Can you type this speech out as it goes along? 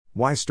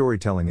Why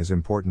storytelling is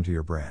important to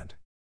your brand.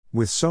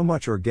 With so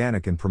much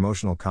organic and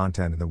promotional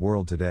content in the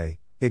world today,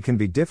 it can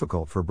be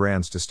difficult for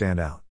brands to stand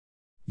out.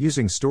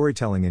 Using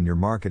storytelling in your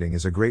marketing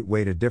is a great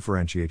way to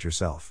differentiate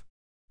yourself.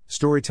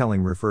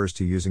 Storytelling refers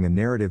to using a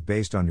narrative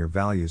based on your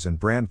values and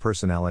brand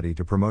personality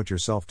to promote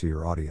yourself to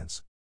your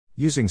audience.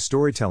 Using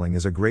storytelling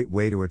is a great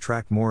way to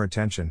attract more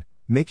attention,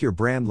 make your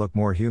brand look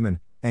more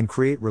human, and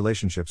create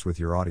relationships with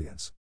your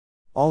audience.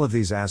 All of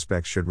these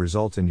aspects should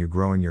result in you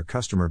growing your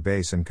customer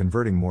base and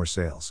converting more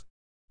sales.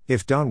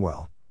 If done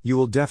well, you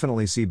will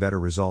definitely see better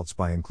results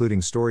by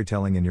including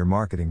storytelling in your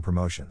marketing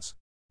promotions.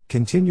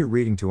 Continue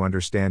reading to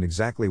understand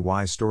exactly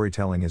why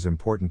storytelling is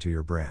important to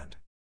your brand.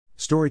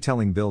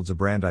 Storytelling builds a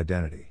brand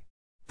identity.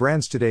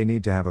 Brands today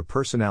need to have a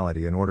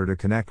personality in order to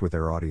connect with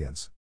their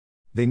audience.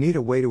 They need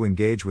a way to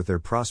engage with their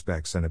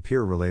prospects and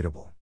appear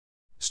relatable.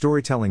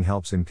 Storytelling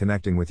helps in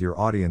connecting with your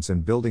audience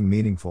and building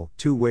meaningful,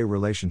 two-way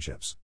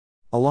relationships.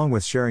 Along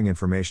with sharing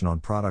information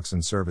on products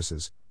and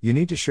services, you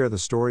need to share the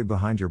story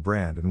behind your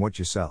brand and what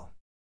you sell.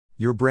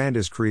 Your brand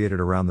is created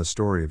around the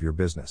story of your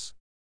business.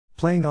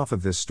 Playing off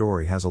of this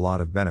story has a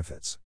lot of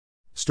benefits.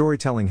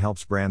 Storytelling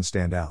helps brands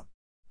stand out.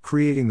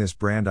 Creating this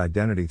brand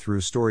identity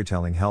through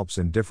storytelling helps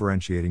in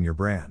differentiating your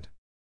brand.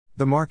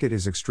 The market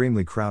is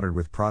extremely crowded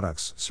with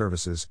products,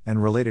 services,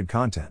 and related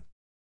content.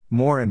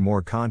 More and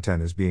more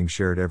content is being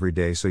shared every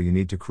day, so you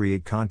need to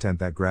create content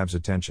that grabs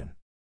attention.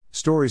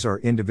 Stories are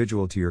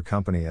individual to your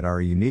company and are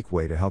a unique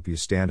way to help you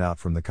stand out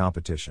from the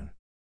competition.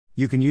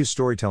 You can use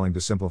storytelling to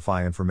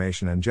simplify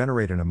information and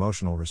generate an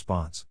emotional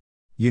response.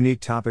 Unique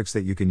topics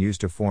that you can use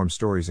to form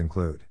stories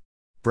include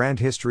brand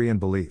history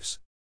and beliefs,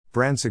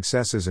 brand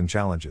successes and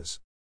challenges,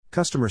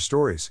 customer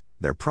stories,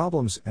 their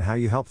problems and how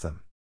you help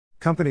them,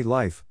 company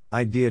life,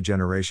 idea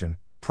generation,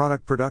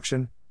 product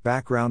production,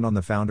 background on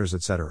the founders,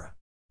 etc.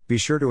 Be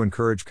sure to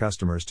encourage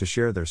customers to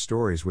share their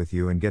stories with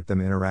you and get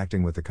them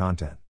interacting with the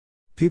content.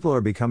 People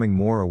are becoming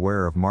more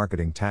aware of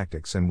marketing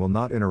tactics and will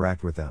not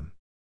interact with them.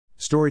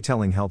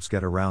 Storytelling helps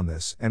get around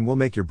this and will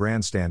make your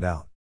brand stand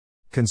out.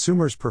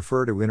 Consumers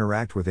prefer to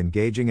interact with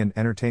engaging and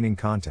entertaining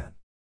content.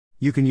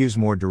 You can use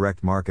more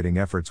direct marketing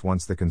efforts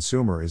once the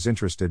consumer is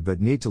interested, but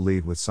need to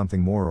lead with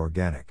something more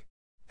organic.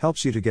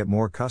 Helps you to get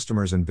more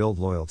customers and build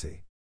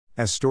loyalty.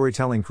 As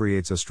storytelling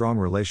creates a strong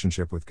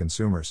relationship with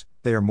consumers,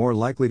 they are more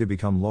likely to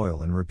become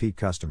loyal and repeat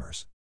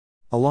customers.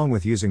 Along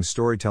with using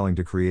storytelling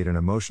to create an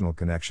emotional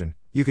connection,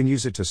 you can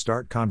use it to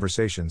start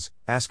conversations,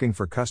 asking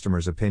for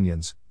customers'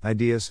 opinions,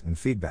 ideas, and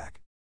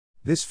feedback.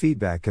 This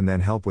feedback can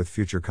then help with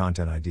future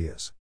content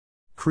ideas.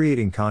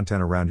 Creating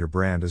content around your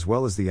brand as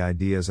well as the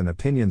ideas and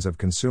opinions of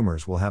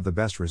consumers will have the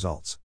best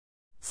results.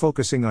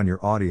 Focusing on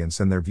your audience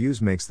and their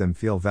views makes them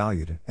feel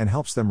valued and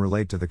helps them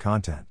relate to the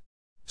content.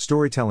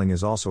 Storytelling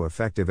is also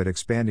effective at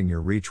expanding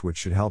your reach, which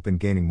should help in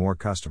gaining more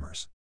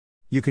customers.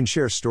 You can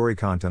share story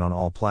content on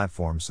all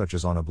platforms, such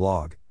as on a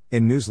blog,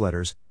 in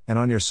newsletters, and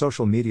on your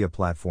social media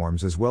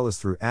platforms, as well as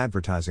through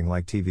advertising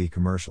like TV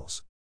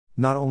commercials.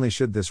 Not only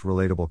should this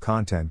relatable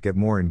content get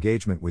more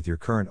engagement with your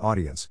current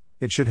audience,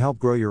 it should help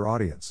grow your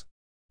audience.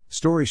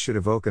 Stories should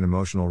evoke an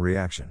emotional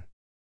reaction.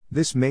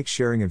 This makes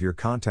sharing of your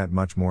content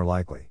much more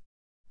likely.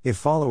 If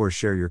followers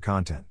share your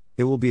content,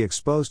 it will be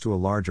exposed to a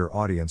larger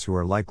audience who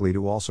are likely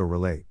to also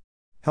relate.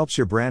 Helps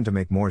your brand to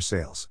make more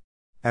sales.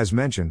 As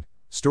mentioned,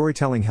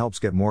 storytelling helps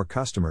get more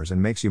customers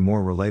and makes you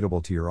more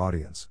relatable to your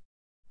audience.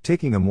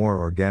 Taking a more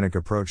organic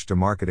approach to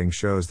marketing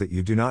shows that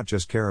you do not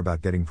just care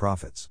about getting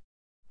profits.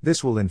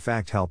 This will in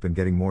fact help in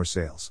getting more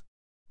sales.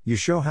 You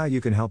show how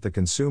you can help the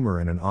consumer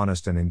in an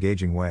honest and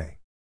engaging way.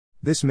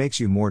 This makes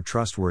you more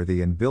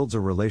trustworthy and builds a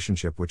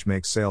relationship, which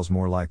makes sales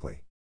more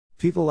likely.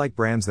 People like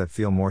brands that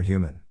feel more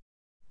human.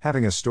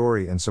 Having a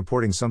story and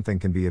supporting something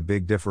can be a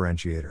big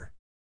differentiator.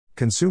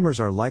 Consumers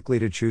are likely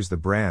to choose the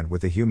brand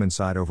with the human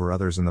side over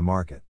others in the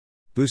market.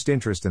 Boost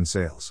interest in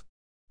sales.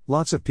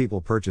 Lots of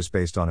people purchase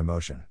based on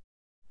emotion.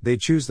 They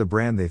choose the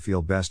brand they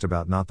feel best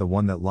about, not the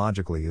one that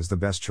logically is the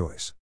best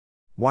choice.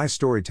 Why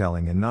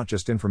storytelling and not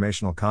just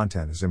informational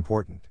content is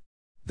important.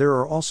 There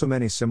are also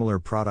many similar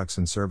products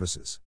and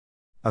services.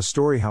 A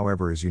story,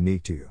 however, is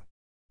unique to you.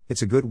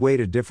 It's a good way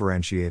to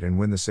differentiate and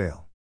win the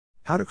sale.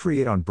 How to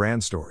create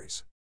on-brand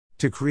stories.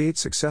 To create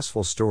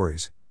successful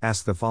stories,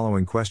 ask the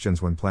following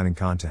questions when planning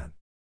content.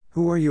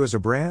 Who are you as a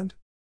brand?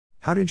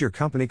 How did your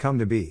company come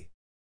to be?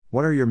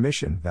 What are your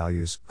mission,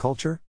 values,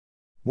 culture?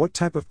 What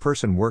type of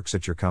person works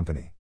at your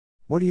company?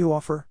 What do you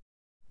offer?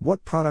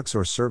 What products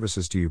or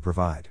services do you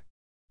provide?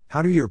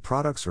 How do your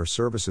products or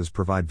services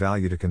provide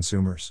value to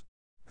consumers?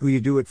 Who you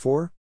do it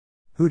for?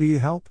 Who do you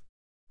help?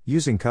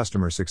 Using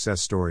customer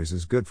success stories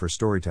is good for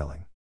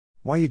storytelling.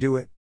 Why you do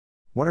it?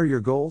 What are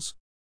your goals?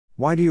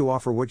 Why do you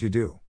offer what you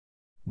do?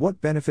 What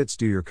benefits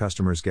do your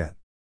customers get?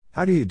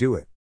 How do you do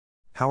it?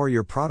 How are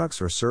your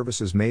products or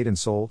services made and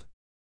sold?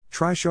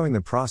 Try showing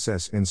the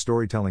process in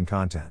storytelling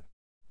content.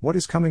 What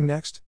is coming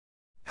next?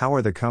 How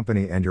are the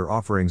company and your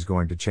offerings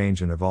going to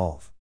change and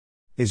evolve?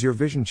 Is your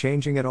vision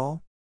changing at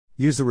all?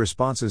 Use the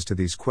responses to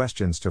these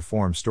questions to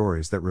form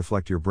stories that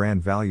reflect your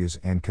brand values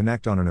and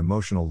connect on an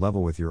emotional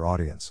level with your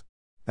audience.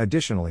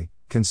 Additionally,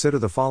 Consider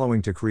the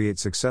following to create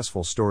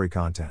successful story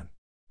content.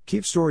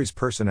 Keep stories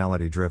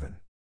personality driven.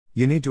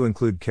 You need to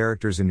include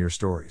characters in your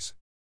stories.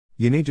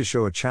 You need to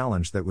show a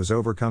challenge that was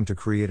overcome to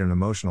create an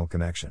emotional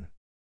connection.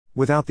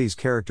 Without these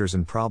characters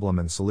and problem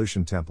and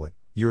solution template,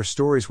 your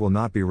stories will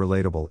not be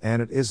relatable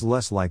and it is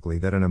less likely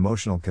that an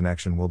emotional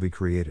connection will be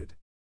created.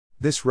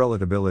 This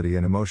relatability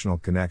and emotional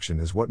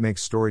connection is what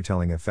makes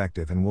storytelling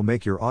effective and will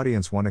make your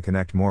audience want to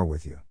connect more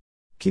with you.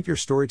 Keep your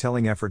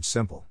storytelling efforts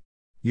simple.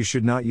 You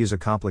should not use a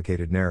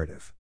complicated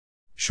narrative.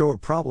 Show a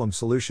problem,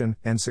 solution,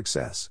 and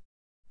success.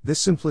 This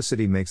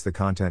simplicity makes the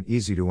content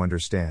easy to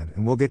understand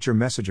and will get your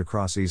message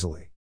across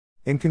easily.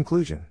 In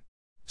conclusion,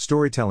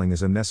 storytelling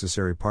is a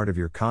necessary part of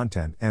your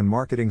content and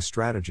marketing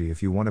strategy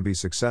if you want to be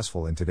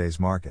successful in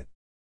today's market.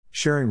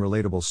 Sharing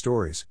relatable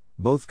stories,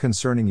 both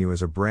concerning you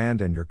as a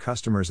brand and your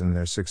customers and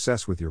their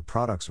success with your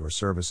products or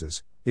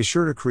services, is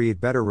sure to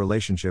create better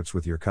relationships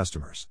with your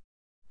customers.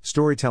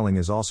 Storytelling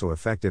is also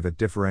effective at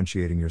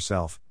differentiating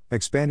yourself,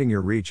 expanding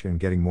your reach, and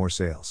getting more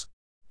sales.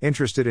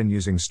 Interested in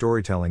using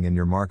storytelling in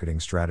your marketing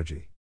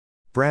strategy?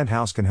 Brand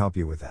House can help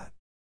you with that.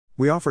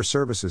 We offer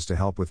services to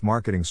help with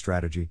marketing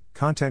strategy,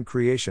 content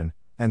creation,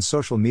 and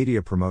social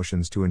media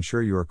promotions to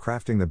ensure you are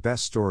crafting the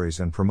best stories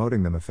and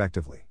promoting them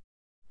effectively.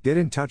 Get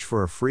in touch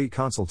for a free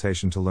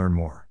consultation to learn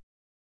more.